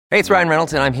Hey, it's Ryan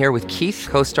Reynolds, and I'm here with Keith,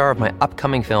 co-star of my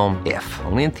upcoming film, If,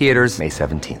 only in theaters May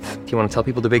 17th. Do you want to tell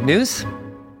people the big news?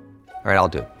 All right, I'll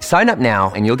do it. Sign up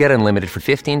now and you'll get unlimited for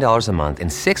 $15 a month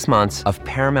and 6 months of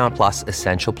Paramount Plus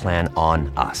Essential Plan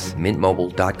on us.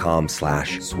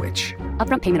 MintMobile.com/switch.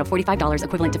 Upfront payment of $45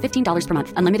 equivalent to $15 per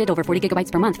month. Unlimited over 40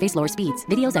 gigabytes per month. Face lower speeds.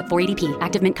 Videos at 480p.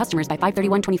 Active Mint customers by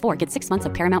 531.24 get 6 months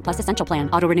of Paramount Plus Essential Plan.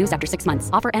 Auto renews after 6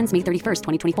 months. Offer ends May 31st,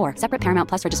 2024. Separate Paramount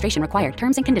Plus registration required.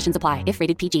 Terms and conditions apply if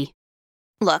rated PG.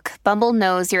 Look, Bumble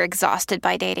knows you're exhausted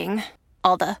by dating.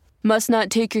 All the must not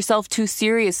take yourself too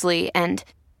seriously and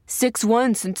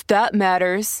 6'1" since that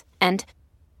matters. And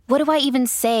what do I even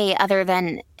say other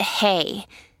than hey?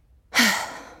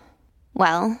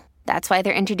 Well, that's why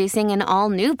they're introducing an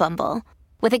all-new Bumble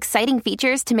with exciting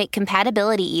features to make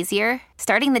compatibility easier,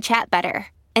 starting the chat better,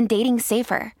 and dating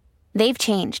safer. They've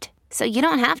changed, so you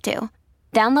don't have to.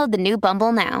 Download the new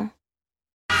Bumble now.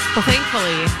 Well,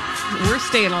 thankfully, we're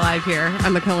staying alive here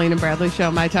on the Colleen and Bradley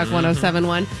Show, My Talk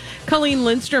 107.1. Colleen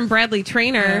Lindstrom, Bradley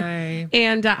Trainer. Hi.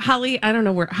 And Holly, I don't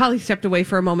know where Holly stepped away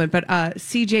for a moment, but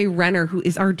CJ Renner, who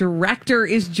is our director,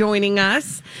 is joining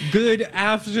us. Good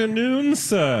afternoon,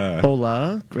 sir.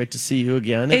 Hola. Great to see you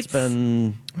again. It's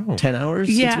been 10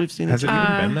 hours since we've seen Has each it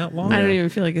other. even been that long? I don't even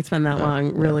feel like it's been that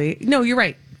long, really. No, you're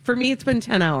right. For me, it's been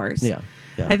 10 hours. Yeah.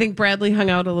 I think Bradley hung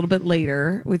out a little bit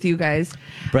later with you guys.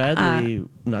 Bradley,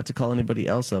 not to call anybody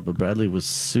else up, but Bradley was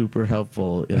super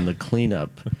helpful in the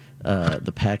cleanup,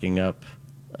 the packing up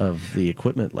of the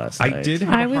equipment last night.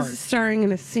 I was starring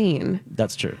in a scene.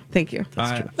 That's true. Thank you.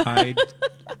 That's true.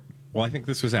 Well, I think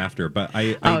this was after, but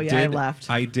I left.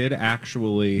 I did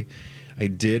actually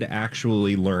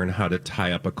learn how to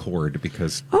tie up a cord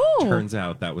because turns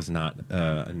out that was not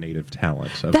a native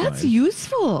talent of That's mine.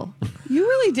 useful. You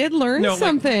really did learn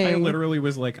something. I literally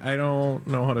was like, I don't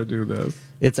know how to do this.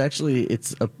 It's a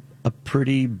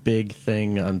pretty big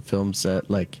thing on film set.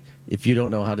 Like, if you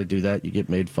don't know how to do that, you get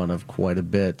made fun of quite a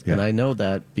bit. Yeah. And I know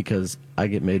that because I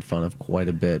get made fun of quite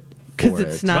a bit. Because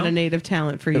it's not a native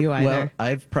talent for you either. Well,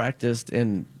 I've practiced,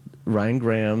 and Ryan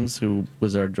Grahams, who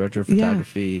was our director of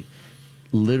photography,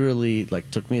 literally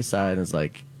took me aside and was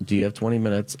like, do you have 20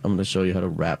 minutes? I'm going to show you how to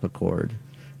wrap a cord.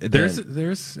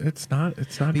 It's not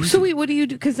easy. So wait, what do you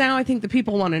do? Because now I think the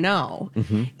people want to know.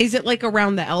 Mm-hmm. Is it like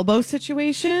around the elbow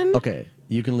situation? Okay,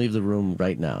 you can leave the room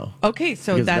right now. Okay,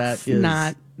 so that's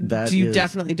not. You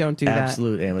definitely don't do that.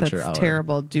 Absolute amateur That's hour.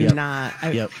 terrible. Do not.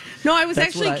 No, I was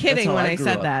actually kidding when I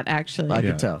said that. Actually, I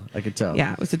could tell.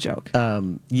 Yeah, it was a joke.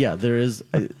 There is.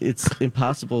 It's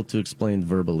impossible to explain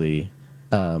verbally.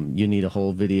 You need a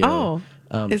whole video.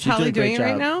 Is Holly doing it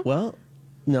right now? Well,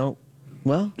 no.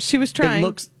 Well, she was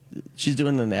trying. She's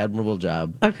doing an admirable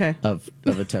job. Okay. Of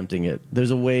attempting it.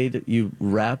 There's a way that you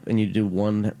wrap and you do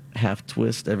one half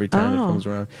twist every time it comes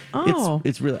around.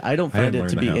 It's really. I don't find it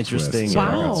to be interesting. So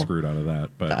I got screwed out of that,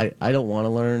 but I don't want to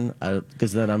learn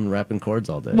because then I'm wrapping cords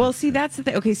all day. Well, see, that's the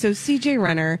thing. Okay, so CJ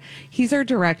Renner, he's our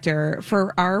director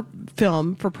for our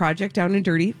film for Project Down and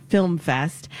Dirty Film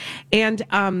Fest, and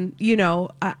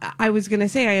I was going to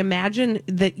say, I imagine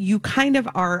that you kind of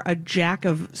are a jack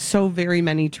of so very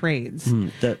many trades.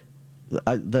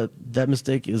 That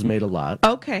mistake is made a lot.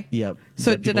 Okay. Yep.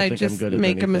 So did I just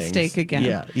make a mistake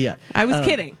again? Yeah. I was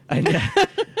kidding. I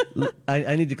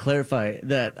need to clarify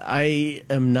that I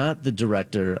am not the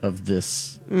director of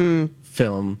this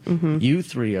film. Mm-hmm. You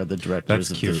three are the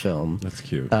directors of the film. That's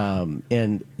cute.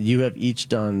 And you have each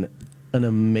done an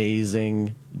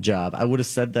amazing job. I would have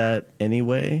said that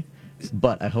anyway,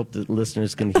 but I hope that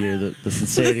listeners can hear the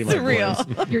sincerity of my voice.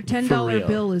 Your $10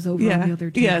 bill is over on the other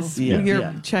table. Yes,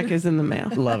 your check is in the mail.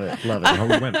 Love it. Oh,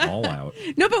 we went all out.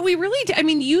 No, but we really did. I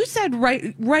mean, you said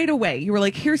right away, you were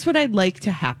like, here's what I'd like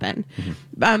to happen.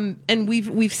 Mm-hmm. And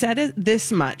we've said it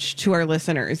this much to our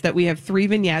listeners, that we have 3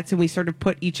 vignettes and we sort of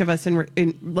put each of us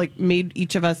made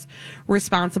each of us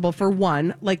responsible for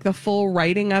one, like the full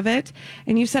writing of it.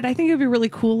 And you said, I think it would be really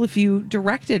cool if you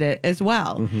directed it as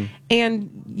well. Mm-hmm.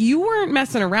 And you weren't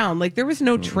messing around. Like, there was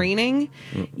no training.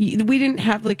 We didn't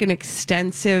have like an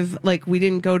extensive, we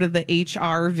didn't go to the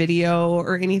HR video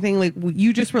or anything. Like,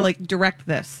 you just were like, direct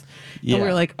this. Yeah. And we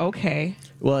were like, okay.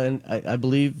 Well, and I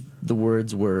believe the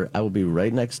words were, I will be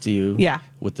right next to you. Yeah.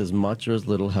 With as much or as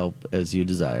little help as you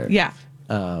desire. Yeah.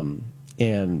 And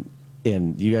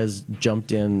you guys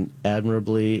jumped in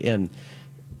admirably. And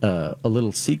a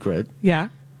little secret. Yeah.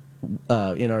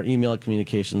 In our email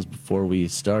communications before we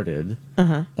started,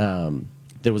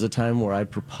 there was a time where I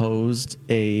proposed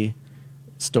a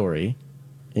story,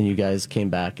 and you guys came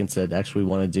back and said, actually, we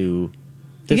want to do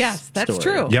this Yes, that's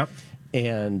story. true. Yep.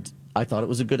 And I thought it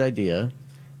was a good idea,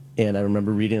 and I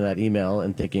remember reading that email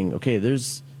and thinking, okay,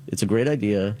 it's a great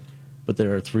idea, but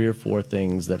there are 3 or 4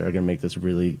 things that are going to make this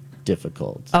really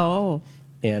difficult. Oh.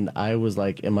 And I was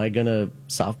like, am I going to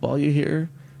softball you here?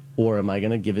 Or am I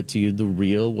going to give it to you the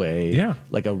real way? Yeah.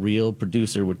 Like a real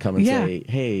producer would come and say,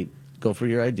 hey, go for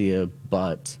your idea,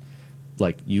 but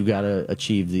like you got to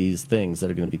achieve these things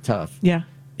that are going to be tough. Yeah.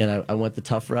 And I went the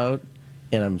tough route,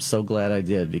 and I'm so glad I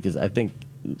did, because I think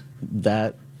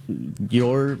that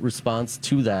your response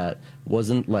to that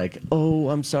wasn't like, oh,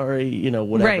 I'm sorry, you know,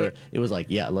 whatever. Right. It was like,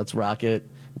 yeah, let's rock it.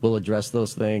 We'll address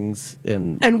those things.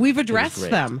 And we've addressed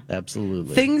them.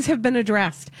 Absolutely. Things have been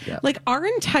addressed. Yeah. Like our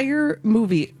entire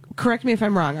movie, correct me if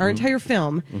I'm wrong, our entire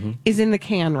film is in the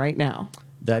can right now.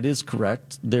 That is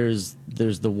correct. There's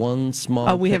the one small.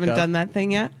 Oh, we haven't pickup, done that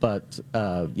thing yet? But,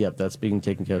 yep, that's being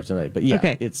taken care of tonight. But, yeah,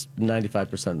 Okay. it's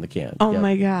 95% in the can. Oh, Yep.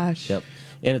 my gosh. Yep.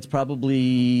 And it's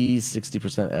probably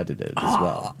 60% edited as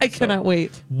well. I cannot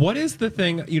wait. What is the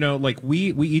thing, you know, like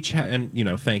we each have, and, you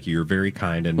know, thank you. You're very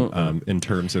kind and in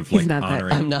terms of He's like not that-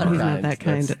 honoring. I'm not He's kind. not that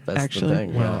kind, That's the actually.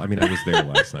 thing, Well, yeah. I mean, I was there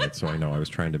last night, so I know I was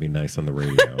trying to be nice on the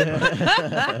radio.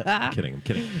 I'm kidding.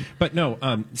 But no,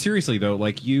 seriously though,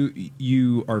 like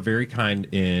you are very kind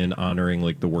in honoring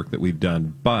like the work that we've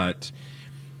done, but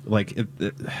like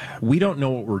we don't know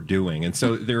what we're doing, and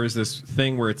so there is this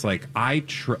thing where it's like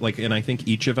and I think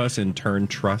each of us in turn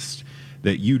trust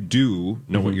that you do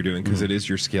know what you're doing because it is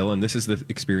your skill, and this is the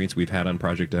experience we've had on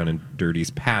Project Down and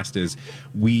Dirty's past is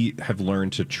we have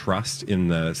learned to trust in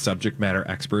the subject matter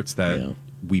experts that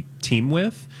we team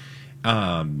with.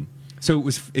 So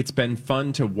it's been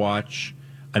fun to watch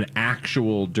an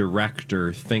actual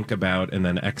director think about and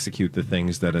then execute the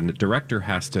things that a director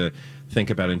has to think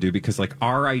about and do, because like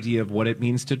our idea of what it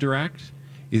means to direct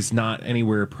is not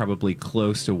anywhere probably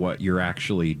close to what you're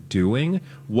actually doing.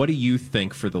 What do you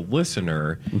think for the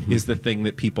listener is the thing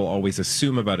that people always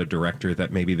assume about a director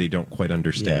that maybe they don't quite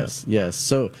understand? Yes.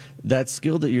 So that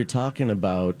skill that you're talking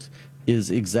about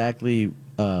is exactly,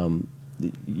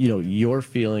 your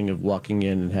feeling of walking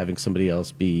in and having somebody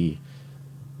else be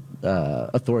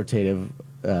authoritative.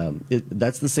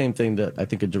 That's the same thing that I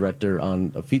think a director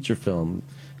on a feature film,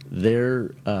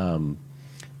 there's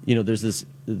this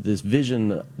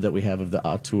vision that we have of the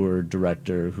auteur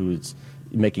director who's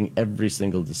making every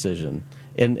single decision,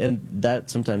 and that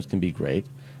sometimes can be great.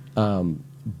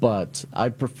 But I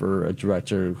prefer a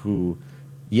director who,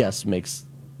 yes, makes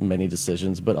many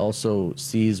decisions, but also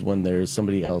sees when there's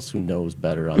somebody else who knows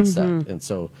better on set. And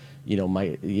so,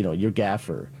 your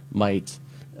gaffer might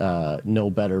know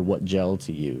better what gel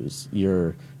to use.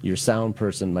 Your sound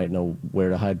person might know where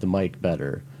to hide the mic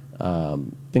better.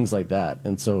 Things like that.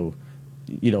 And so,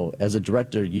 as a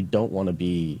director, you don't want to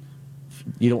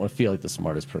feel like the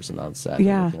smartest person on set or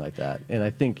anything like that. And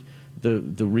I think the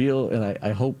real, and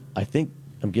I think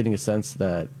I'm getting a sense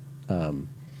that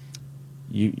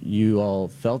you all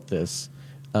felt this,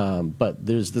 but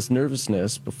there's this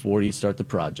nervousness before you start the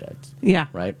project. Yeah.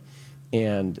 Right?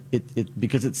 And it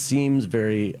because it seems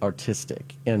very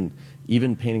artistic, and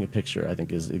even painting a picture, I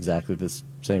think, is exactly this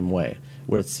same way,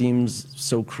 where it seems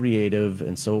so creative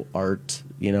and so art,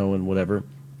 and whatever,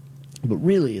 but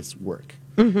really it's work.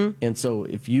 And so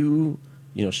if you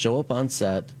show up on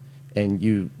set and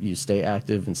you stay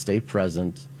active and stay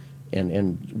present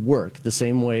and work the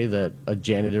same way that a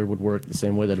janitor would work, the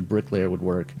same way that a bricklayer would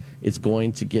work, it's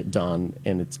going to get done,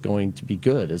 and it's going to be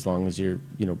good as long as you're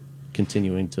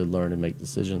continuing to learn and make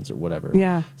decisions or whatever.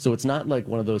 Yeah. So it's not like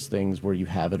one of those things where you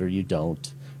have it or you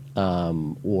don't,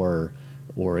 or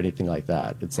anything like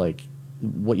that. It's like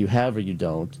what you have or you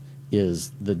don't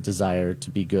is the desire to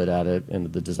be good at it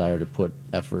and the desire to put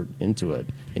effort into it.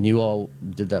 And you all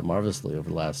did that marvelously over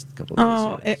the last couple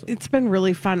of days. It's been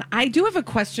really fun. I do have a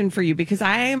question for you because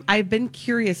I've been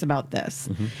curious about this.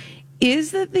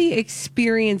 Is that the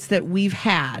experience that we've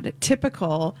had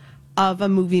typical of a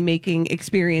movie making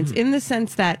experience in the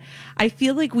sense that I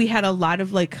feel like we had a lot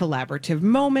of like collaborative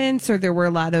moments, or there were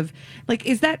a lot of like,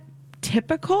 is that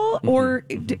typical or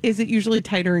is it usually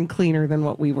tighter and cleaner than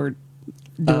what we were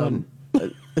doing?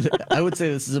 I would say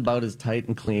this is about as tight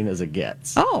and clean as it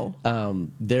gets. Oh.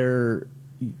 There,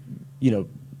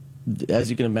 as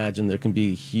you can imagine, there can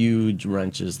be huge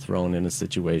wrenches thrown in a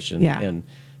situation. Yeah. And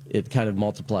it kind of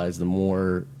multiplies the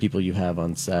more people you have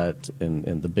on set,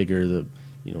 and the bigger the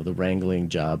wrangling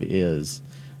job is.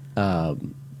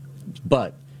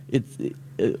 But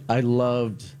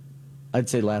I'd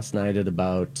say last night at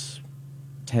about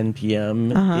 10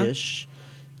 p.m.-ish,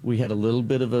 we had a little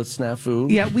bit of a snafu.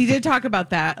 Yeah, we did talk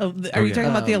about that. Are you talking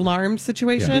about the alarm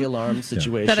situation? The alarm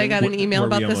situation. That I got an email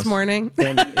about this morning.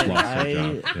 And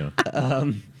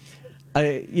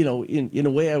in a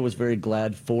way, I was very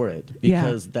glad for it,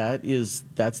 because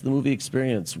that's the movie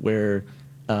experience where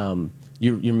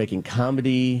you're making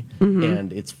comedy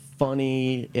and it's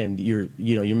funny, and you're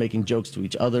making jokes to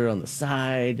each other on the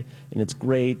side, and it's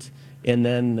great. And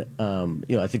then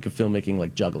I think of filmmaking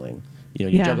like juggling.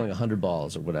 You're juggling 100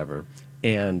 balls or whatever,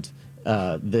 and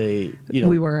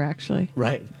we were actually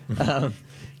right.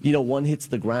 One hits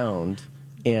the ground,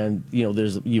 and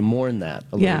you mourn that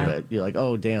a little bit. You're like,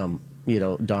 oh damn,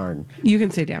 darn. You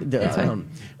can say damn.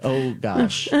 Oh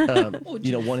gosh,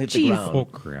 one hit the ground. Oh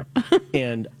crap!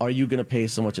 And are you going to pay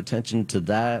so much attention to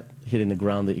that hitting the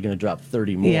ground that you're going to drop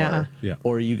 30 more? Yeah.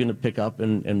 Or are you going to pick up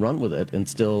and run with it and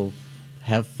still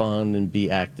have fun and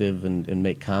be active and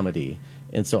make comedy?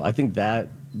 And so I think that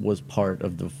was part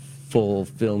of the full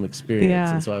film experience.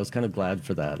 Yeah. And so I was kind of glad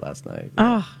for that last night.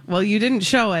 Oh, well, you didn't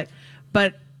show it,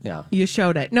 but you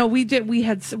showed it. No, we did.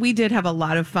 We did have a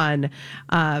lot of fun.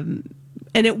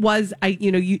 And it was,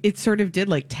 it sort of did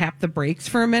like tap the brakes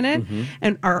for a minute,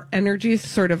 and our energy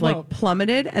sort of like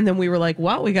plummeted. And then we were like,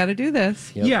 well, we got to do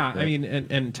this. Yep. Yeah. I mean,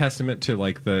 and testament to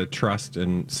like the trust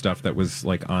and stuff that was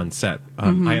like on set.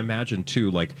 I imagine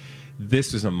too, like,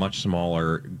 this is a much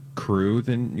smaller crew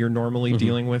than you're normally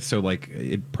dealing with. So like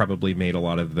it probably made a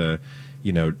lot of the,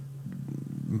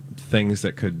 things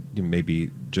that could maybe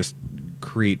just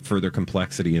create further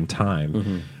complexity in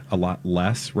time a lot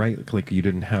less, right? Like you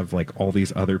didn't have like all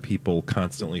these other people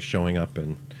constantly showing up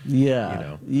and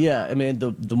yeah. I mean,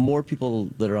 the more people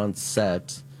that are on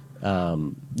set,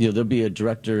 there'll be a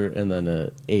director and then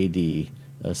a AD,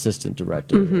 assistant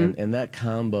director, and that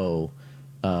combo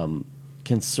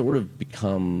can sort of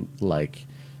become like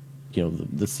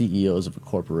the CEOs of a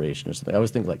corporation or something. I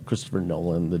always think like Christopher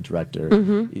Nolan, the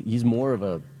director. He's more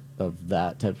of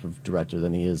that type of director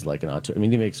than he is like an auteur. I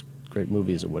mean, he makes great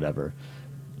movies or whatever,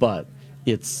 but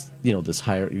it's this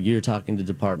higher. You're talking to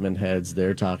department heads,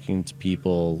 they're talking to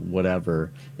people,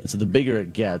 whatever. And so the bigger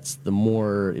it gets, the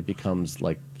more it becomes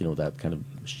like that kind of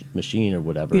machine or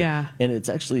whatever. Yeah. And it's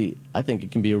actually, I think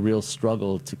it can be a real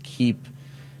struggle to keep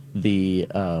the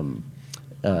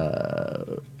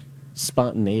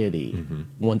spontaneity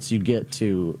once you get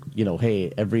to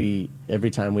hey,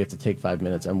 every time we have to take 5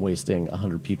 minutes, I'm wasting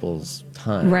 100 people's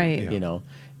time, right?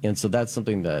 And so that's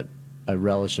something that I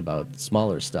relish about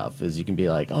smaller stuff, is you can be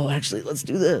like, oh, actually, let's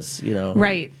do this,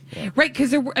 Right. Right, because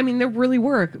there really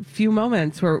were a few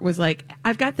moments where it was like,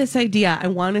 I've got this idea, I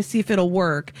want to see if it'll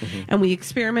work, and we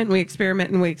experiment, and we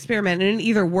experiment, and we experiment, and it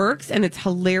either works, and it's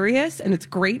hilarious, and it's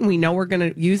great, and we know we're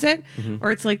going to use it,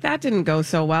 or it's like, that didn't go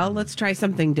so well, let's try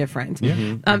something different.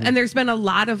 And there's been a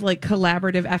lot of like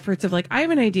collaborative efforts of like, I have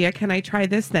an idea, can I try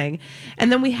this thing?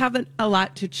 And then we have a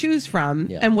lot to choose from,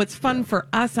 and what's fun for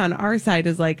us on our side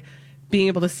is like, being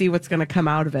able to see what's going to come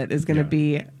out of it is going to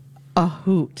be a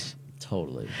hoot.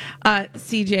 Totally.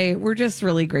 CJ, we're just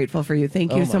really grateful for you.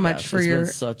 Thank you so much for it's your. Been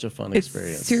such a fun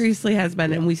experience. It seriously has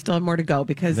been, and we still have more to go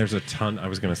because there's a ton. I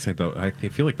was going to say though, I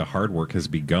feel like the hard work has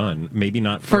begun. Maybe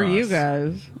not for us. you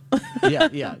guys.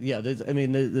 yeah.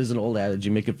 There's an old adage: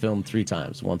 you make a film 3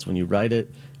 times. Once when you write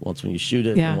it, once when you shoot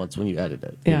it, and once when you edit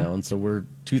it. And so we're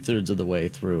 2/3 of the way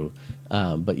through.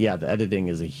 But yeah, the editing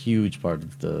is a huge part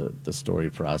of the story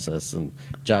process, and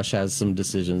Josh has some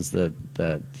decisions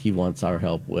that he wants our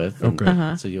help with.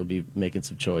 And so you'll be making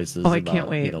some choices about, I can't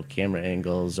wait. Camera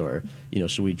angles, or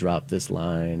should we drop this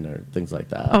line, or things like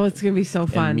that. Oh, it's gonna be so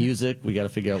fun. And music, we got to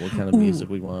figure out what kind of music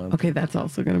we want. Okay, that's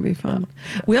also gonna be fun.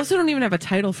 We also don't even have a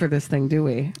title for this thing, do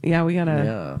we? Yeah, we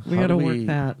gotta work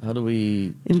that. How do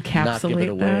we encapsulate not give it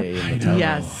away that? in the title?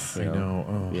 Yes. I know.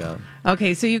 Oh. Yeah.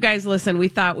 Okay, so you guys listen, we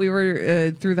thought we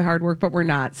were through the hard work, but we're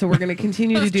not. So we're going to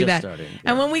continue to do that. Starting.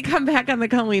 And when we come back on the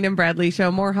Colleen and Bradley Show,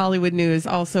 more Hollywood news.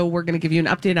 Also, we're going to give you an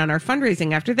update on our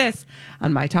fundraising after this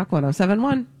on My Talk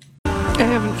 107.1. I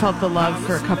haven't felt the love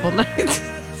for a couple nights.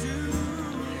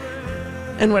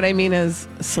 And what I mean is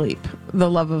sleep, the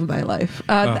love of my life.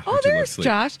 There's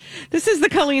Josh. This is the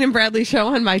Colleen and Bradley Show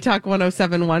on My Talk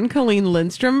 107.1. Colleen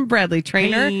Lindstrom, Bradley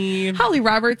Trainer, Holly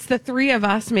Roberts. The three of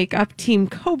us make up Team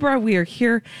Cobra. We are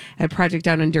here at Project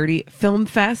Down and Dirty Film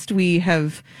Fest. We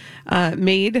have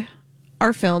made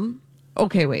our film.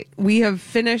 Okay, wait. We have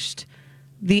finished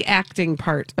the acting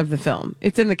part of the film.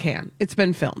 It's in the can. It's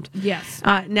been filmed. Yes.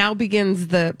 Now begins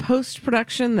the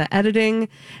post-production, the editing,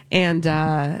 and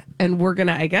we're going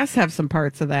to, I guess, have some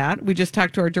parts of that. We just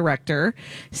talked to our director,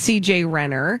 CJ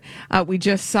Renner. We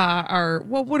just saw our,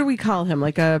 what do we call him?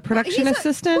 Like a production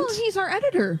assistant? He's our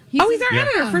editor. He's our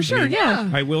editor, for sure, yeah.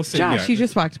 I will say, Josh, he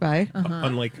just walked by.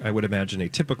 Unlike, I would imagine, a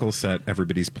typical set,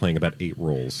 everybody's playing about 8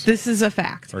 roles. This is a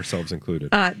fact. Ourselves included.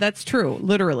 That's true,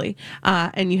 literally.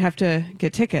 And you have to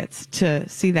get tickets to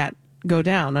see that go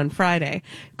down on Friday.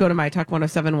 Go to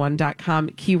mytalk1071.com,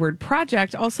 keyword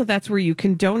project. Also, that's where you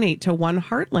can donate to One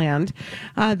Heartland.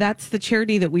 That's the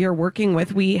charity that we are working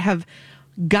with. We have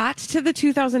got to the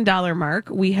 $2,000 mark.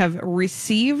 We have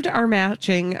received our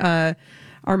matching,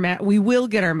 we will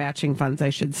get our matching funds, I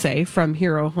should say, from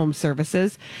Hero Home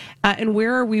Services. And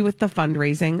where are we with the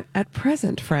fundraising at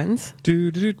present, friends?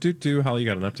 Holly, you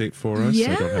got an update for us? Yes.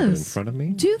 I don't have it in front of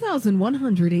me.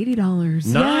 $2,180.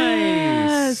 Nice.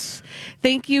 Yes.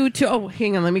 Thank you to,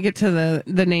 hang on, let me get to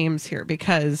the names here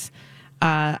because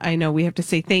I know we have to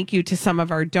say thank you to some of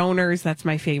our donors. That's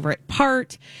my favorite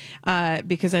part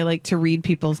because I like to read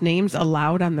people's names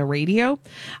aloud on the radio.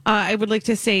 I would like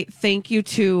to say thank you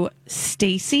to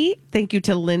Stacy. Thank you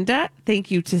to Linda.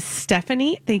 Thank you to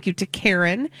Stephanie. Thank you to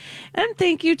Karen. And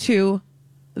thank you to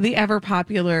the ever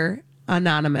popular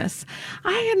Anonymous.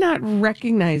 I had not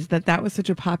recognized that was such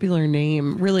a popular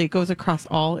name. Really, it goes across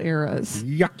all eras.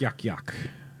 Yuck, yuck, yuck.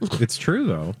 It's true,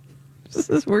 though. This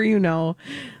is where you know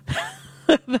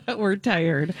that we're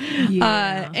tired.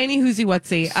 Yeah. Any whoosie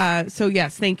whatsy. So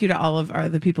yes, thank you to all of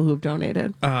the people who have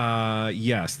donated.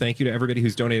 Yes, thank you to everybody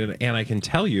who's donated. And I can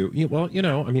tell you,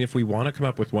 if we want to come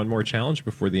up with one more challenge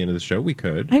before the end of the show, we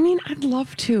could. I mean, I'd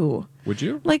love to. Would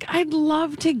you? Like, I'd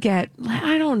love to get,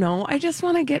 I don't know, I just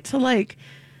want to get to like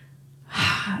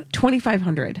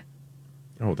 2,500.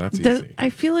 Oh, that's easy. I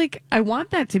feel like I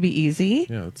want that to be easy.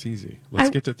 Yeah, it's easy.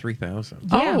 Let's get to 3,000.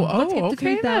 Yeah, let's get to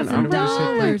okay then.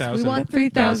 $3,000. We want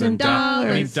 $3,000.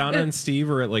 I mean, Donna and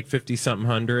Steve are at like 50-something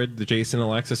hundred. The Jason and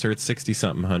Alexis are at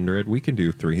 60-something hundred. We can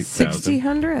do 3,000.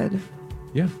 1,600.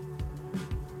 Yeah.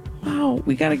 Wow,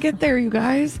 we got to get there, you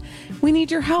guys. We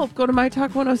need your help. Go to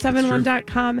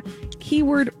mytalk1071.com,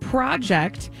 keyword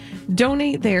project.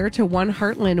 Donate there to One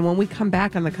Heartland. And when we come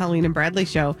back on the Colleen and Bradley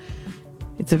Show,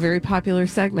 it's a very popular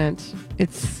segment.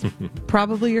 It's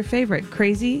probably your favorite.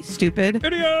 Crazy, stupid.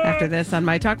 Idiot! After this on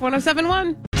My Talk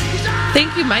 1071.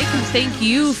 Thank you, Mike, and thank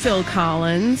you, Phil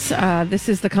Collins. This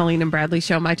is the Colleen and Bradley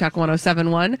Show, My Talk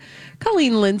 1071.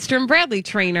 Colleen Lindstrom, Bradley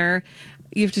Trainer.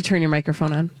 You have to turn your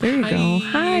microphone on. There you go.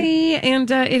 Hi. And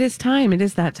it is time. It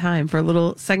is that time for a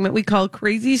little segment we call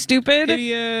Crazy Stupid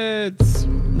Idiots.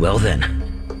 Well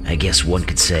then, I guess one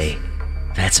could say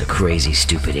that's a crazy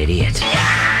stupid idiot.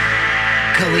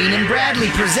 Colleen and Bradley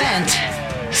present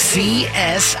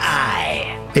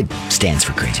CSI. It stands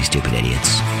for Crazy Stupid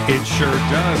Idiots. It sure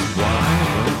does.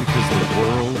 Why? Well, because the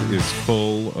world is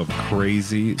full of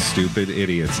crazy, stupid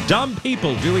idiots. Dumb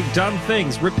people doing dumb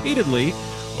things repeatedly,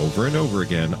 over and over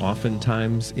again,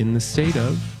 oftentimes in the state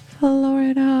of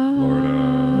Florida.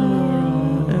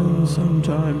 And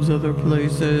sometimes other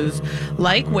places.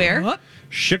 Like where?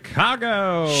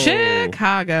 Chicago.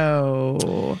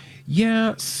 Chicago.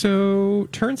 Yeah, so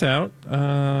turns out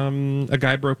a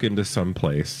guy broke into some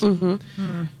place,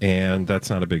 and that's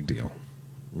not a big deal.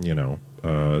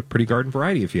 Pretty garden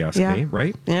variety, if you ask me,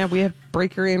 right? Yeah, we have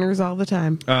breaker-inners all the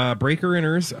time.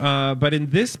 Breaker-inners, but in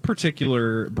this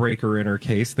particular breaker-inner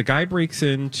case, the guy breaks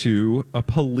into a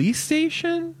police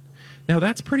station. Now,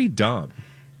 that's pretty dumb.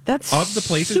 That's of the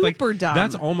places, super dumb.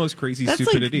 That's almost crazy, that's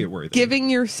stupid like idiot worthy. Giving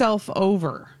yourself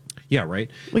over. Yeah, right.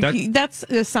 That's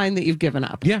a sign that you've given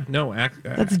up. Yeah, no.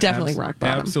 That's definitely rock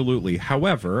bottom. Absolutely.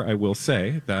 However, I will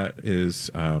say that is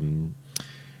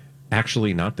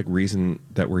actually not the reason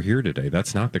that we're here today.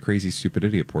 That's not the crazy, stupid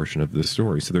idiot portion of the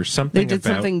story. So there's something They did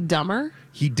something dumber?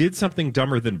 He did something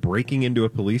dumber than breaking into a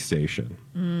police station.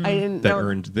 I didn't know.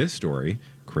 Earned this story,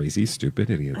 crazy, stupid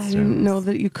idiot I didn't know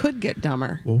that you could get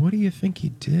dumber. Well, what do you think he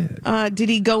did? Did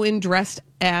he go in dressed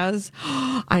as...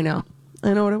 I know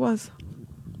what it was.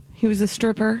 He was a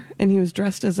stripper, and he was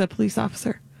dressed as a police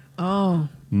officer. Oh.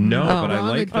 No, but I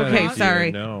like that Okay, idea.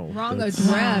 sorry. No, Wrong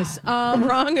address.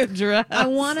 Wrong address. I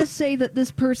want to say that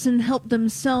this person helped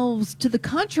themselves to the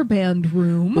contraband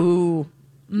room. Ooh.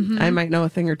 I might know a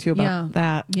thing or two about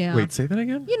that. Yeah. Wait, say that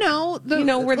again?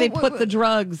 Where they put the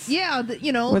drugs. Yeah,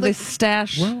 Where they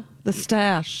stash the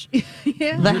stash.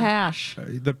 Yeah. The hash.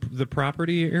 The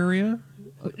property area?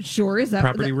 Sure, is that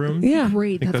property room? Yeah.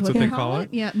 Great, Think that's what what they they call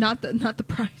it? Yeah, not the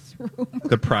prize room.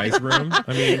 The prize room?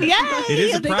 I mean, it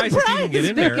is a prize if you can get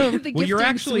in there. Well, you're gifting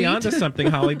actually suite. onto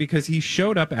something, Holly, because he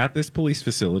showed up at this police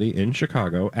facility in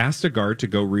Chicago, asked a guard to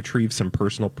go retrieve some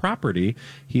personal property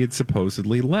he had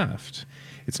supposedly left.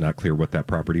 It's not clear what that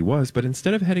property was, but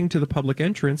instead of heading to the public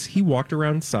entrance, he walked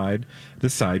around the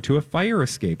side to a fire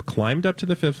escape, climbed up to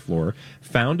the 5th floor,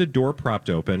 found a door propped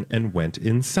open, and went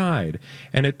inside.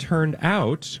 And it turned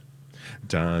out...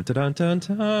 Dun, dun, dun, dun,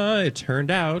 dun. It turned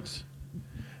out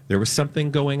there was something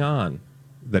going on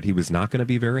that he was not going to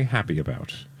be very happy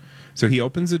about. So he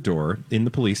opens a door in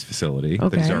the police facility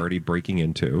that he's already breaking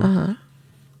into.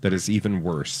 that is even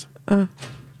worse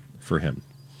for him.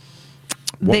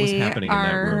 What was happening in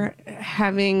that room? They are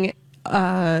having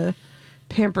a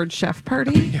pampered chef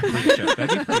party. That'd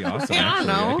be pretty awesome, I actually. don't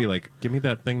know. I'd be like, give me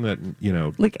that thing that,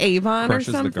 Like Avon or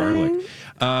crushes something? the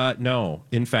garlic. No.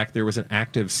 In fact, there was an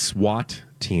active SWAT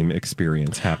team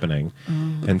experience happening.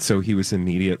 And so he was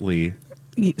immediately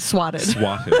Swatted.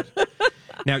 swatted.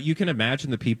 Now, you can imagine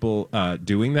the people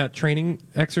doing that training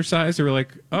exercise who were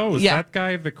like, oh, is that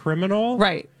guy the criminal?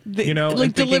 Right. Like Like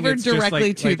thinking delivered it's just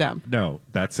directly to them. No,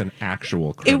 that's an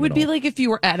actual criminal. It would be like if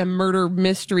you were at a murder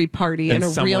mystery party and a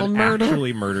real someone murder.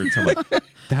 actually murdered someone.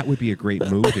 That would be a great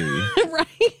movie.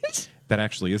 Right? That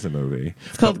actually is a movie.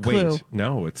 It's called But wait, Clue.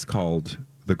 no, it's called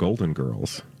The Golden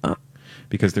Girls.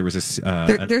 Because there was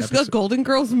There's a Golden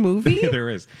Girls movie? There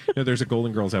is. No, there's a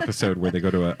Golden Girls episode where they go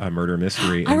to a murder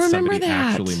mystery I and remember somebody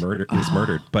that. actually is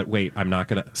murdered. But wait, I'm not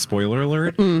going to... Spoiler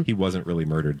alert, he wasn't really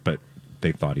murdered, but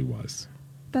they thought he was.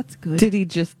 That's good. Did he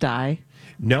just die?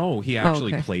 No, he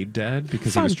actually okay. played dead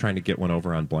because he was trying to get one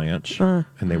over on Blanche,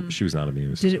 and she was not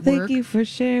amused. Did it work? Thank you for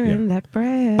sharing that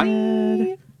bread.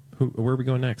 Where are we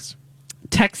going next?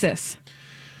 Texas.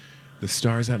 The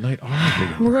stars that night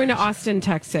are... We're going to Austin,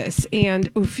 Texas.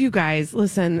 And if you guys,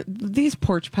 listen, these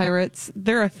porch pirates,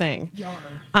 they're a thing. There's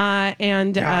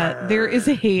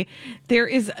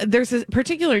a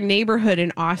particular neighborhood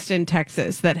in Austin,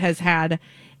 Texas that has had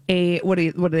a, what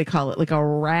do they call it? Like a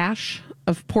rash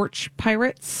of porch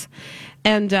pirates.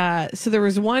 And so there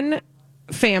was one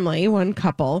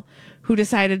couple who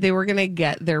decided they were going to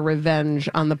get their revenge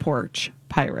on the porch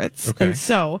pirates. Okay. And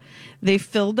so they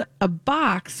filled a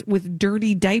box with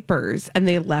dirty diapers and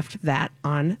they left that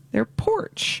on their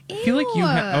porch. I feel like you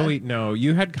had... Oh, wait, no.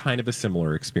 You had kind of a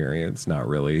similar experience. Not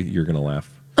really. You're going to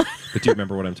laugh. But do you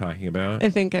remember what I'm talking about? I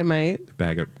think I might.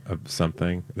 Bag of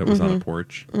something that was on a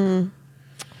porch.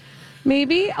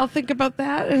 Maybe I'll think about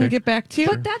that and get back to you.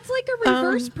 But that's like a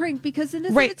reverse prank because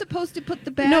isn't right. it supposed to put the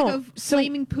bag of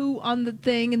flaming poo on the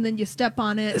thing and then you step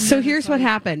on it? So here's what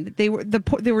happened. They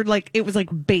were like, it was like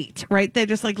bait, right? They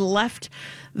just like left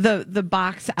the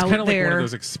box out Kind of like there. one of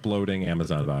those exploding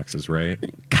Amazon boxes, right?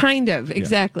 Kind of,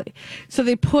 exactly. So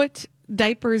they put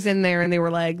diapers in there and they were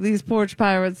like, these porch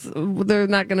pirates, they're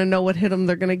not going to know what hit them.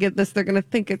 They're going to get this. They're going to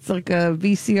think it's like a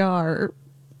VCR.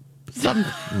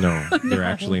 No, they're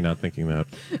actually not thinking that.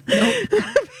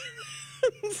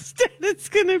 Instead, it's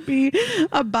going to be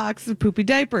a box of poopy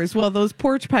diapers. Well, those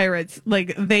porch pirates,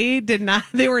 like, they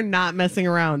were not messing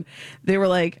around. They were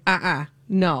like,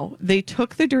 no. They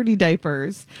took the dirty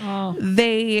diapers. Oh.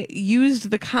 They used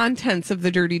the contents of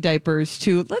the dirty diapers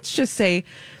to, let's just say,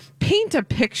 paint a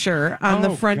picture on the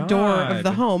front door of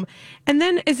the home. And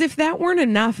then, as if that weren't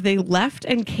enough, they left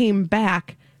and came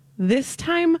back, this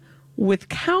time with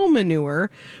cow manure,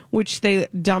 which they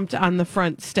dumped on the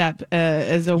front step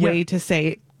as a way to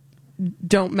say,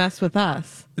 don't mess with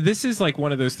us. This is like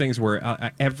one of those things where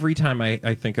every time I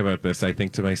think about this, I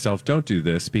think to myself, don't do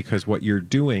this, because what you're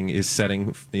doing is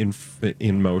setting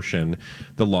in motion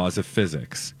the laws of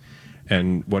physics.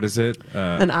 And what is it?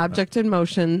 An object in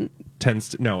motion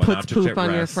puts poop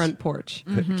on your front porch.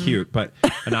 Cute, but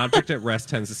an object at rest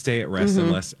tends to stay at rest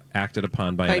unless acted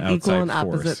upon by an outside equal and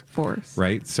opposite force.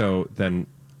 Right? So then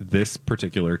this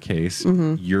particular case,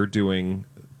 you're doing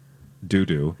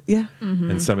doo-doo. Yeah.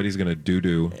 And somebody's going to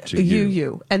doo-doo to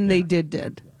you. And they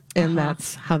did. And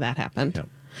that's how that happened.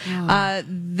 Yeah.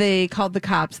 They called the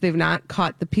cops. They've not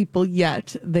caught the people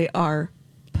yet. They are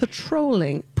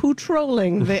patrolling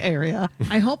the area.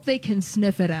 I hope they can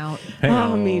sniff it out.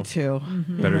 Oh, me too.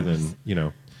 Better than,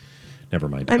 never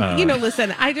mind.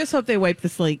 Listen, I just hope they wipe the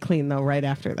slate clean, though, right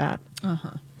after that.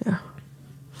 Yeah.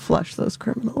 Flush those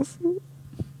criminals.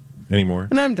 Any more?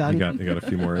 And I'm done. You got a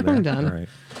few more in there? I'm done.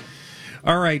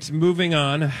 All right, moving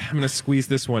on. I'm going to squeeze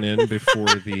this one in before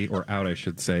out, I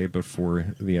should say, before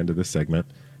the end of the segment.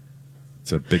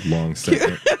 It's a big, long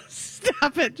segment.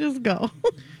 Stop it. Just go.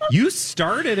 You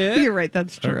started it. You're right.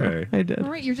 That's true. Okay. I did.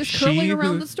 All right, you're just curling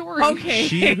around the story. Okay.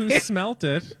 She who smelt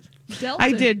it.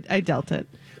 I did. I dealt it.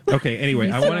 Okay,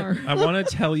 anyway, I want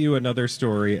to tell you another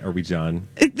story. Are we done?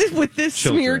 With this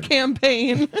smear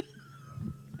campaign.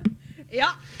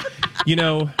 Yeah.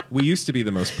 We used to be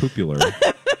the most popular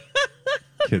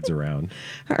kids around.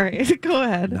 All right, go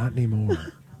ahead. Not anymore.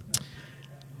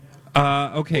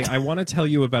 Okay, I want to tell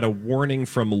you about a warning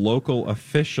from local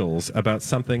officials about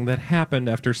something that happened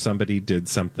after somebody did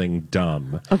something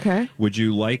dumb. Okay. Would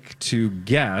you like to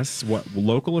guess what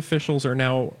local officials are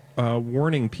now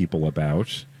warning people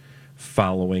about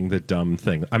following the dumb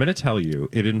thing? I'm going to tell you,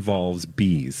 it involves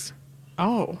bees.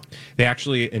 Oh. They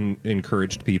actually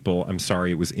encouraged people, I'm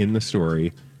sorry, it was in the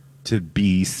story, to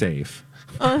be safe.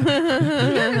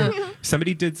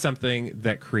 Somebody did something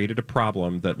that created a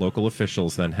problem that local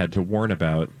officials then had to warn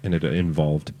about, and it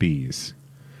involved bees.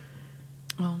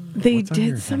 They What's on your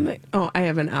did head? something. Oh, I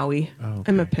have an owie. Oh,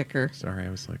 I'm a okay. picker. Sorry, I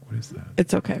was like, what is that?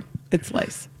 It's okay. It's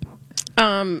lice.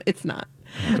 It's not.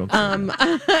 Don't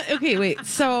say Okay, wait.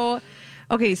 So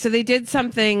they did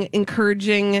something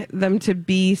encouraging them to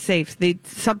be safe.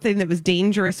 Something that was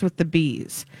dangerous with the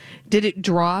bees. Did it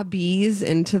draw bees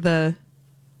into the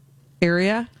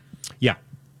area? Yeah,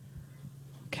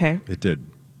 Okay. it did.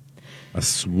 A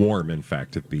swarm, in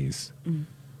fact, of bees.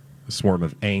 A swarm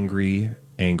of angry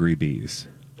bees.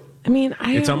 I mean,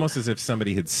 It's almost as if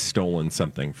somebody had stolen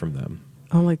something from them.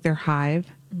 like their hive,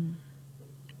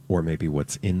 Or maybe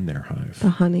what's in their hive. the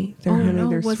honey, their honey, no,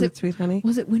 their was sweet, it- sweet honey.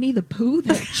 Was it Winnie the Pooh,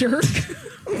 that jerk?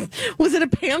 Was it a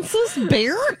pantsless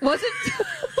bear? Was it?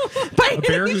 By A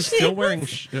bear any who's still chance? wearing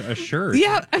a shirt.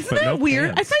 Yeah, isn't but that no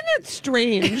weird? pants. I find that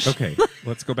strange. Okay,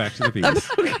 let's go back to the bees.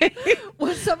 Okay.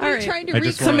 Was somebody All right. trying to I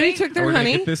just recreate? Somebody took their we're gonna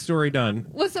honey. get this story done.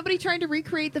 Was somebody trying to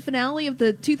recreate the finale of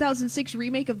the 2006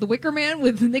 remake of The Wicker Man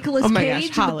with Nicolas Oh my Cage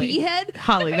gosh, and Holly. the bee head?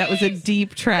 Holly, that was a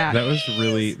deep trap. That was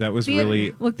really.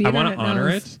 Look, the I want to internet honor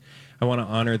knows. it. I want to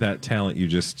honor that talent you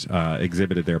just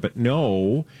exhibited there. But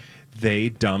no, they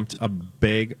dumped a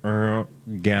big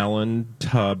gallon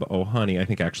tub of honey. I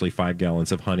think actually 5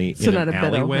 gallons of honey So in not an a bit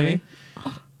of alleyway.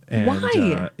 And,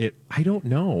 Why? I don't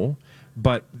know,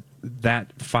 but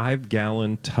that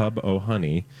 5-gallon tub of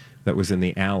honey that was in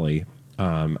the alley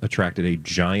attracted a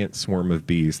giant swarm of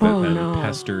bees that then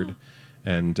pestered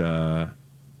and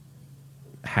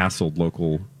hassled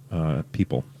local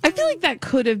people. I feel like that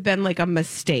could have been like a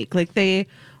mistake. Like they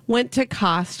went to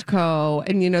Costco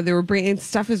and, they were bringing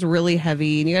stuff is really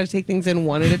heavy and you got to take things in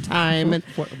one at a time. And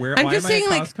Why I'm just am I saying, at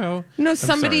like, Costco? no, I'm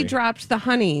somebody sorry. dropped the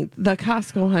honey, the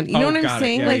Costco honey. You know Oh, what I'm got it.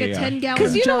 saying? Yeah, like yeah, A yeah. 10-gallon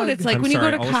Because you know what jug. it's like I'm when sorry,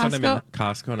 you go to all of a sudden I'm in Costco.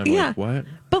 Costco and I'm Yeah. like, what?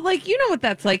 But like, you know what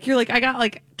that's like. You're like, I got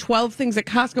like 12 things at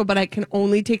Costco, but I can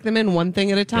only take them in one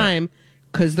thing at a time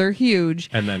because they're huge.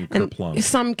 And then kerplunk.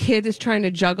 Some kid is trying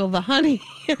to juggle the honey.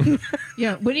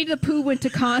 Yeah, Winnie the Pooh went to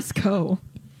Costco.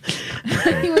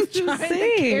 He was trying to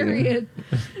saying. carry it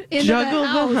into Juggle the the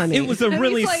house. honey. It was a And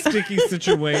really he's like- sticky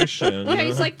situation. Yeah,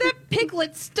 he's like, that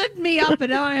piglet stood me up,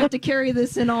 and now I have to carry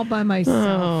this in all by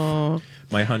myself. Oh,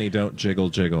 My honey don't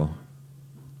jiggle.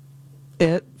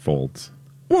 it. Folds.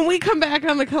 When we come back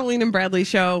on the Colleen and Bradley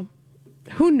show,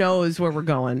 who knows where we're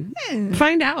going?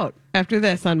 Find out after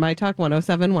this on My Talk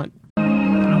 1071.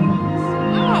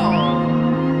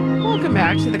 Welcome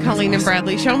back to the Colleen and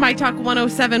Bradley show. My Talk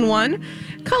 1071.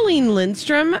 Colleen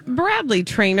Lindstrom, Bradley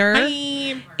Trainer.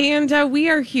 And we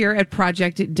are here at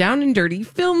Project Down and Dirty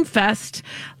Film Fest,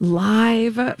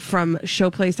 live from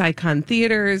Showplace Icon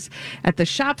Theaters at the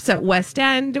Shops at West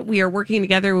End. We are working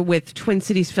together with Twin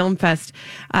Cities Film Fest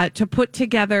to put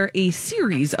together a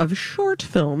series of short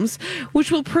films,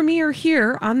 which will premiere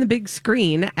here on the big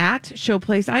screen at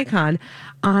Showplace Icon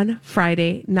on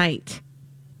Friday night.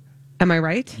 Am I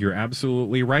right? You're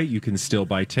absolutely right. You can still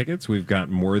buy tickets. We've got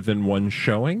more than one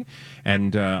showing,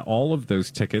 and all of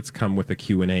those tickets come with a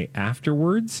Q&A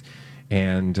afterwards.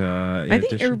 And I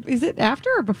think, or is it after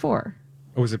or before?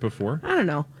 was it before? I don't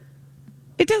know.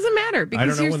 It doesn't matter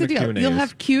because know here's when the the deal. Q&A You'll is.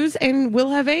 have Q's and we'll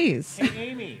have A's. Hey,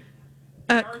 Amy.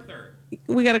 Arthur.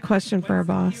 We got a question for our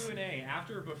boss. Q&A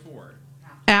after or before?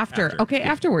 After. Okay,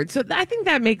 afterwards. So I think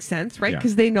that makes sense, right? Yeah.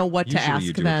 Because they know what to Usually ask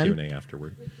you do then. a Q&A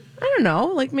afterward. I don't know.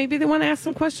 Like maybe they want to ask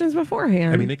some questions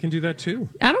beforehand. I mean, they can do that too.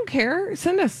 I don't care.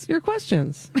 Send us your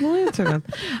questions. We'll answer them.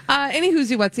 Any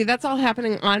whoozy whatsy, that's all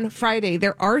happening on Friday.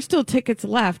 There are still tickets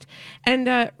left.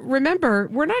 And remember,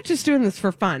 we're not just doing this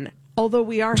for fun, although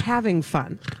we are having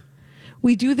fun.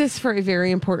 We do this for a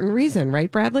very important reason,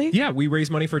 right, Bradley? Yeah, we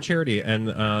raise money for charity, and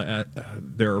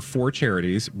there are 4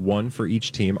 charities, one for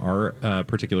each team. Our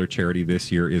particular charity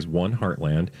this year is One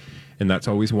Heartland, and that's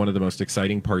always one of the most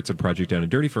exciting parts of Project Down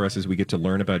and Dirty for us is we get to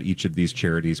learn about each of these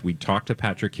charities. We talked to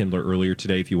Patrick Kindler earlier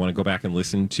today. If you want to go back and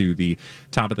listen to the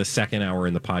top of the second hour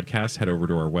in the podcast, head over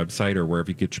to our website or wherever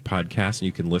you get your podcast, and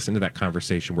you can listen to that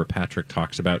conversation where Patrick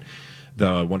talks about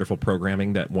the wonderful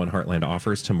programming that One Heartland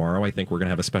offers. Tomorrow, I think we're going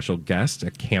to have a special guest, a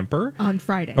camper. On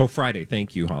Friday. Oh, Friday.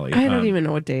 Thank you, Holly. I don't even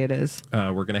know what day it is.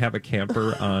 We're going to have a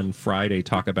camper on Friday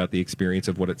talk about the experience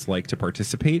of what it's like to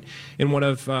participate in one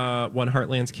of One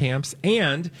Heartland's camps.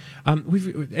 And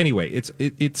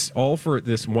it's all for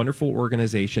this wonderful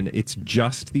organization. It's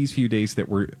just these few days that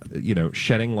we're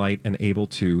shedding light and able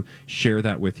to share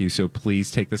that with you. So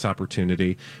please take this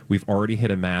opportunity. We've already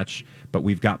hit a match, but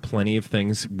we've got plenty of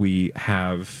things we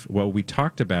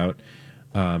talked about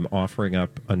offering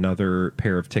up another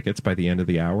pair of tickets by the end of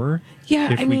the hour.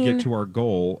 Yeah, if we get to our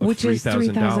goal of which is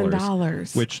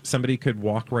 $3,000, which somebody could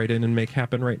walk right in and make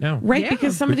happen right now. Right,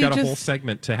 because somebody We've got a whole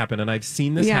segment to happen, and I've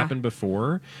seen this happen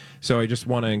before. So I just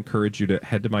want to encourage you to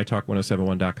head to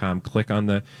mytalk1071.com, click on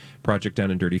the Project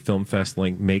Down and Dirty Film Fest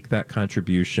link, make that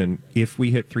contribution. If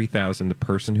we hit 3,000, the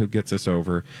person who gets us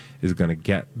over is going to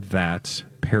get that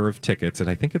pair of tickets, and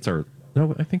I think it's our...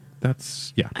 No, I think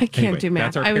that's, yeah. I can't do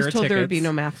math. I was told there would be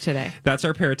no math math today. That's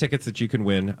our pair of tickets that you can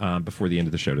win before the end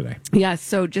of the show today. Yeah,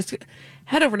 so just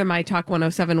head over to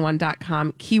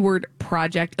mytalk1071.com, keyword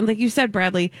project. And like you said,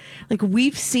 Bradley, like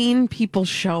we've seen people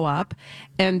show up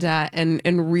and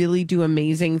really do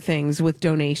amazing things with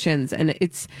donations. And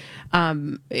it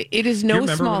is no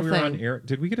small thing. On air,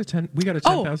 did we get a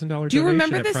 $10,000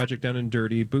 donation at Project Down and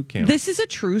Dirty Boot Camp? This is a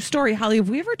true story. Holly, have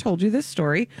we ever told you this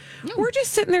story? No. We're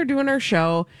just sitting there doing our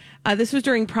show. This was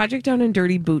during Project Down and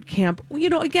Dirty Boot Camp. You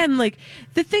know, again, like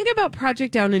the thing about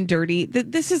Project Down and Dirty,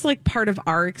 this is like part of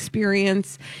our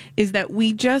experience, is that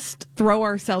we just throw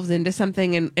ourselves into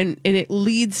something and it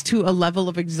leads to a level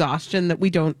of exhaustion that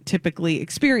we don't typically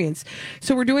experience.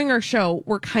 So we're doing our show,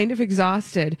 we're kind of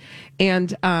exhausted,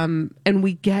 and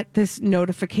we get this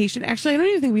notification. Actually, I don't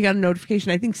even think we got a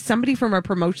notification. I think somebody from our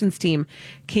promotions team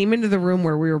came into the room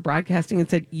where we were broadcasting and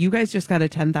said, "You guys just got a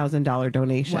 $10,000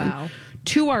 donation." Wow.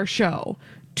 To our show,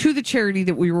 to the charity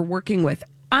that we were working with,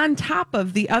 on top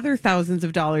of the other thousands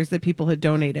of dollars that people had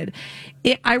donated.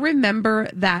 I remember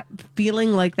that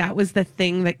feeling like that was the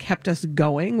thing that kept us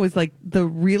going, was like the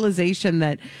realization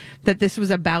that this was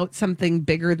about something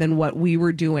bigger than what we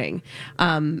were doing.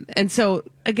 And so,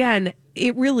 again,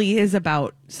 it really is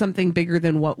about something bigger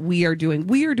than what we are doing.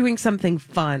 We are doing something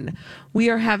fun. We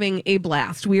are having a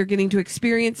blast. We are getting to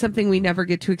experience something we never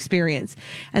get to experience.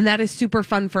 And that is super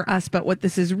fun for us. But what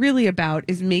this is really about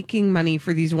is making money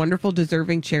for these wonderful,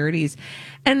 deserving charities.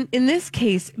 And in this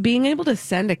case, being able to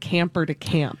send a camper to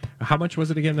camp. How much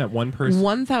was it again, that one person?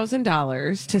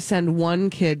 $1,000 to send one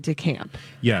kid to camp.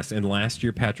 Yes, and last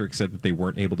year Patrick said that they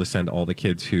weren't able to send all the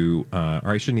kids who, or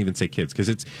I shouldn't even say kids, because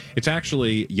it's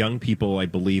actually young people, I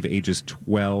believe, ages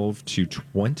 12 to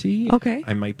 20. Okay.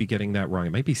 I might be getting that wrong.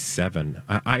 It might be 7.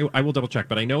 I will double check,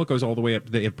 but I know it goes all the way up.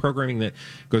 They have programming that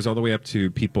goes all the way up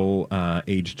to people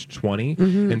aged 20.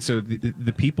 Mm-hmm. And so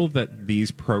the people that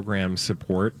these programs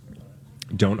support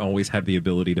don't always have the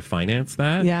ability to finance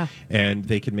that. Yeah. And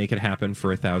they can make it happen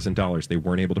for $1,000. They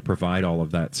weren't able to provide all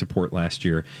of that support last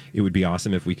year. It would be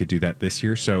awesome if we could do that this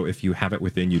year. So if you have it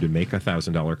within you to make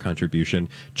 $1,000 contribution,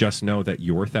 just know that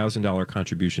your $1,000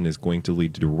 contribution is going to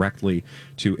lead directly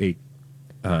to a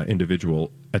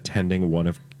individual attending one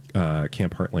of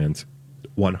Camp Heartland's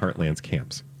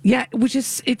camps. Yeah,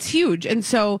 it's huge. And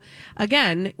so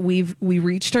again, we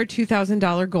reached our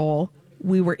 $2,000 goal.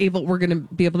 We're going to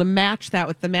be able to match that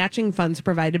with the matching funds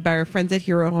provided by our friends at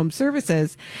Hero Home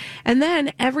Services. And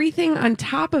then everything on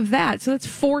top of that, so that's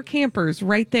 4 campers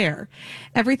right there.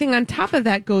 Everything on top of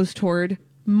that goes toward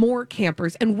more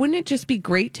campers. And wouldn't it just be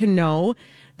great to know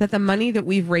that the money that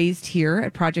we've raised here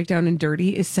at Project Down and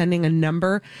Dirty is sending a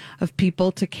number of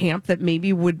people to camp that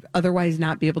maybe would otherwise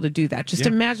not be able to do that. Just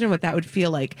imagine what that would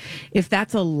feel like if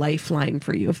that's a lifeline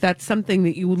for you, if that's something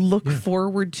that you look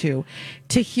forward to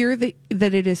hear that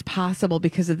it is possible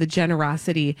because of the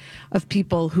generosity of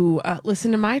people who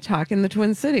listen to my talk in the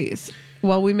Twin Cities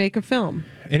while we make a film.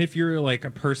 And if you're like a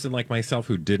person like myself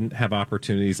who didn't have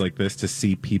opportunities like this to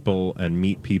see people and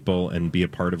meet people and be a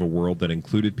part of a world that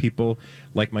included people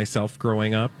like myself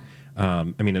growing up, I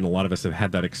mean, and a lot of us have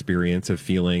had that experience of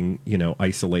feeling,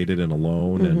 isolated and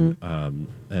alone,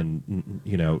 mm-hmm.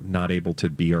 and not able to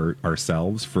be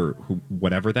ourselves for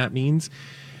whatever that means.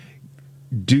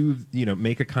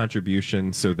 Make a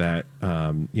contribution so that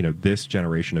this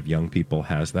generation of young people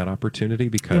has that opportunity,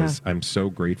 because I'm so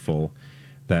grateful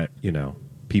that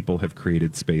people have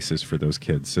created spaces for those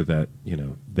kids so that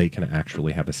they can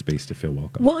actually have a space to feel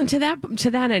welcome. Well, and to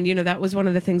that end, that was one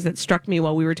of the things that struck me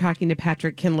while we were talking to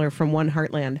Patrick Kindler from One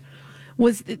Heartland,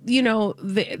 was the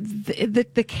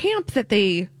camp that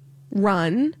they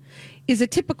run is a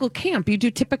typical camp. You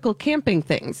do typical camping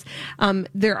things.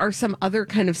 There are some other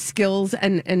kind of skills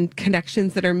and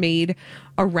connections that are made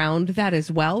around that as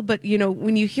well. But,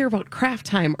 when you hear about craft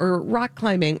time or rock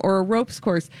climbing or a ropes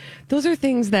course, those are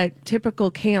things that typical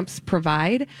camps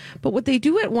provide. But what they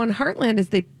do at One Heartland is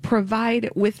they provide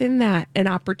within that an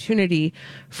opportunity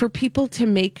for people to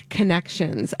make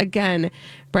connections. Again,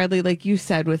 Bradley, like you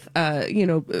said, with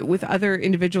other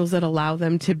individuals that allow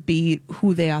them to be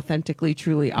who they authentically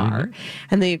truly are. Mm-hmm.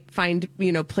 And they find,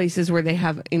 places where they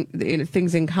have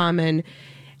things in common.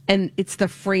 And it's the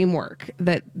framework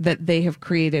that they have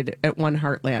created at One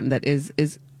Heartland that is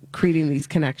creating these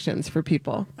connections for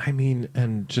people. I mean,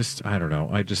 and just, I don't know.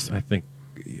 I think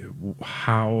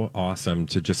how awesome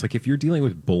to just like, if you're dealing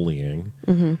with bullying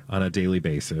on a daily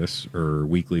basis or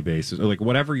weekly basis, or like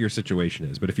whatever your situation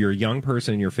is, but if you're a young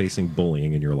person and you're facing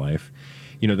bullying in your life,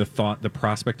 you know, the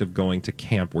prospect of going to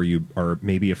camp where you are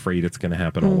maybe afraid it's going to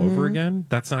happen all over again,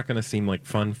 that's not going to seem like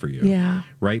fun for you. Yeah.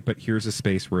 Right. But here's a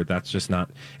space where that's just not,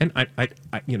 and I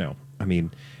you know, I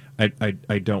mean,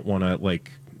 I don't want to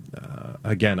like,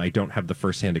 again, I don't have the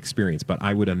firsthand experience, but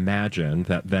I would imagine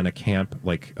that then a camp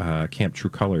like Camp True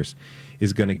Colors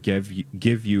is going to give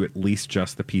you at least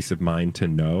just the peace of mind to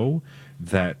know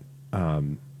that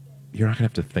you're not going to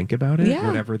have to think about it,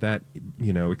 whatever that,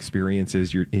 you know, experience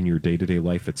is in your day-to-day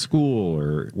life at school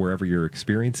or wherever you're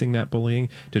experiencing that bullying,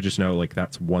 to just know like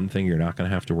that's one thing you're not going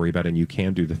to have to worry about, and you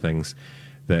can do the things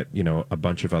that, you know, a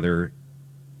bunch of other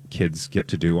kids get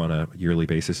to do on a yearly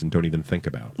basis and don't even think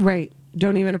about. Right.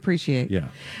 Don't even appreciate. Yeah.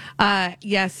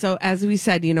 Yes. So as we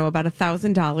said, you know, about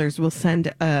 $1,000 will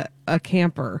send a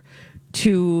camper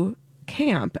to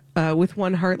camp with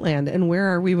One Heartland. And where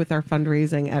are we with our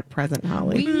fundraising at present,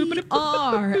 Holly? We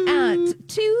are at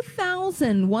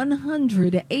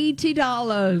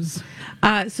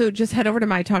 $2,180. So just head over to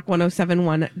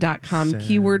mytalk1071.com,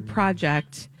 keyword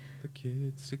project. The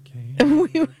kids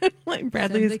again. Like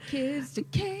Bradley's. Send the kids to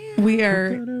camp. We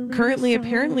are currently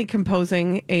apparently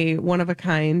composing a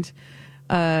one-of-a-kind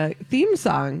theme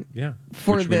song. Yeah.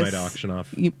 For which this. we might auction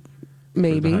off.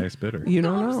 Maybe. For the highest bidder. You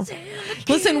don't know.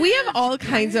 Listen, we have all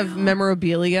kinds of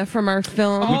memorabilia from our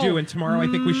film. We do, and tomorrow I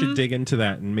think we should dig into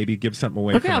that and maybe give something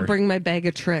away. Okay, I'll bring my bag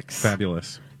of tricks.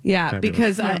 Fabulous. Yeah, Fabulous.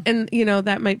 because and you know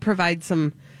that might provide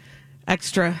some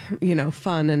extra, you know,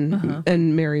 fun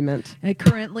and merriment. I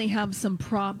currently have some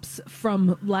props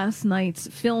from last night's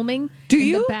filming Do in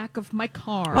you? the back of my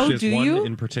car. Oh, She has do one you?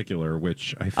 in particular,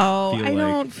 which I Oh, feel I like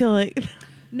don't feel like.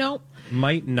 No,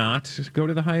 might not go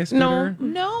to the highest No. bidder.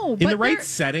 no. In the right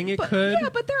setting, it could. Yeah,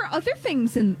 but there are other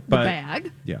things in the But-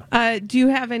 bag. Yeah. Do you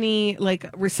have any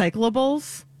like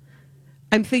recyclables?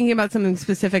 I'm thinking about something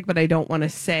specific, but I don't want to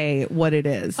say what it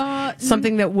is.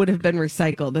 Something that would have been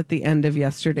recycled at the end of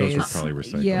yesterday's. Those were probably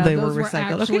recycled. Yeah, They those were were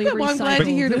recycled. Okay, actually good. Well, I'm glad to recycled.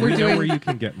 hear that we we're know doing. where you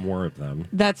can get more of them.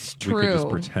 That's We could just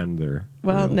true. pretend they're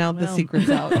Well, real. now the secret's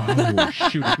out. Oh,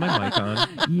 shoot, is my mic on?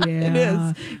 Yeah, It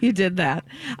is. You did that.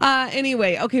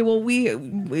 Anyway, okay. Well,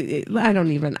 I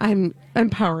don't even. I'm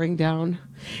powering down.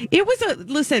 It was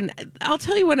listen. I'll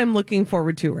tell you what I'm looking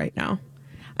forward to right now.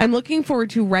 I'm looking forward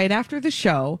to right after the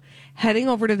show heading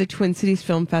over to the Twin Cities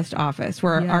Film Fest office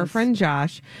where our friend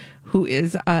Josh, who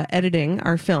is editing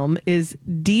our film, is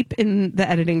deep in the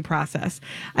editing process.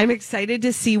 I'm excited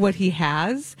to see what he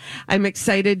has. I'm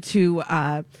excited to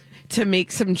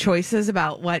make some choices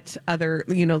about what other,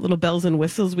 you know, little bells and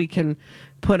whistles we can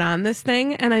put on this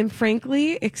thing. And I'm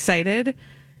frankly excited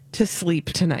to sleep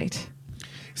tonight.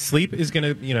 Sleep is going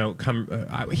to, you know, come.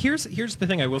 Here's the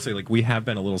thing I will say. Like, we have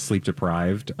been a little sleep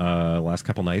deprived last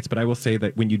couple nights, but I will say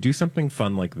that when you do something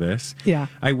fun like this,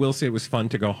 I will say it was fun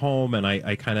to go home, and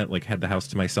I kind of like had the house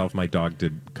to myself. My dog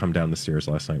did come down the stairs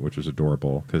last night, which was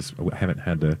adorable because I haven't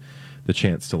had the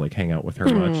chance to like hang out with her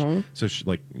much. So she,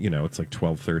 like, you know, it's like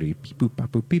 12:30. Beep boop bop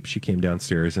boop beep. She came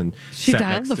downstairs and She sat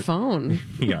dialed next the to- phone.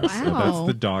 Yes, so Wow. that's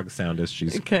the dog sound as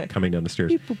she's coming down the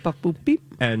stairs. Beep, boop, bop, boop, beep.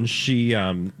 And she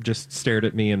just stared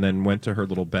at me and then went to her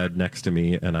little bed next to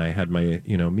me, and I had my,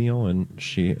 you know, meal, and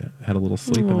she had a little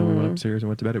sleep, and then we went upstairs and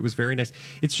went to bed. It was very nice.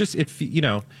 It's just you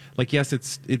know, like, yes,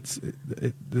 this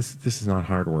is not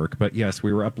hard work, but yes,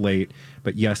 we were up late,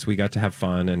 but yes, we got to have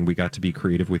fun and we got to be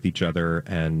creative with each other,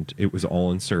 and it was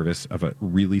all in service of a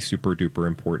really super duper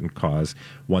important cause,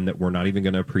 one that we're not even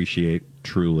going to appreciate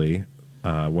truly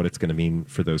what it's going to mean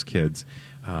for those kids.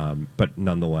 But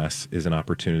nonetheless is an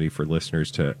opportunity for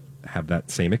listeners to have that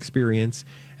same experience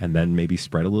and then maybe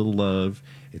spread a little love.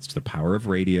 It's the power of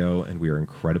radio, and we are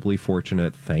incredibly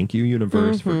fortunate. Thank you,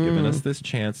 Universe, for giving us this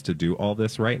chance to do all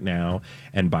this right now.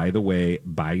 And by the way,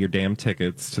 buy your damn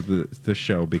tickets to the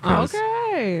show because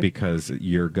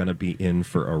you're going to be in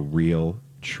for a real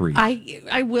treat.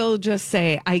 I will just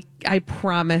say I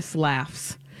promise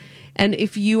laughs. And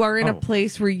if you are in a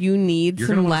place where you need You're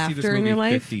some gonna wanna see this laughter in movie your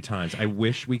life, 50 times. I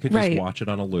wish we could just watch it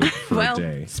on a loop for well, a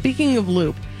day. Speaking of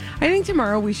loop, I think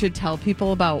tomorrow we should tell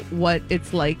people about what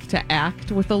it's like to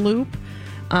act with a loop.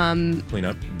 Clean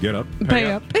up, get up,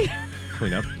 Pay up.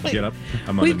 Clean up. Get up.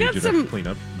 I'm on We've the got need some- to clean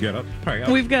up. Get up. Hurry up.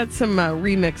 We've got some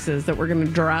remixes that we're going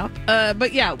to drop.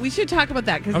 But yeah, we should talk about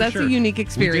that because that's sure. a unique We did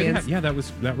experience. have- that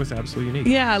was absolutely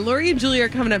unique. Yeah, Lori and Julie are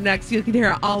coming up next. You can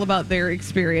hear all about their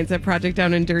experience at Project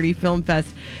Down and Dirty Film Fest.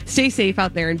 Stay safe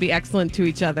out there and be excellent to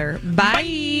each other.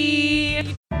 Bye.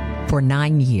 For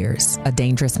 9 years, a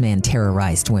dangerous man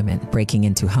terrorized women, breaking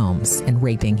into homes and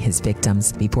raping his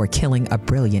victims before killing a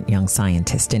brilliant young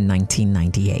scientist in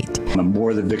 1998. The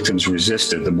more the victims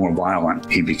resisted, the more violent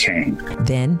he became.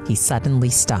 Then he suddenly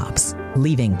stops,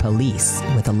 leaving police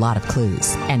with a lot of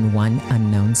clues and one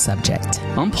unknown subject.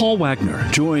 I'm Paul Wagner.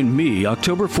 Join me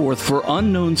October 4th for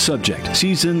Unknown Subject,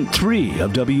 Season 3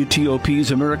 of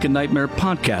WTOP's American Nightmare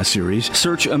podcast series.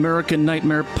 Search American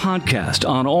Nightmare Podcast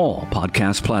on all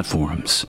podcast platforms.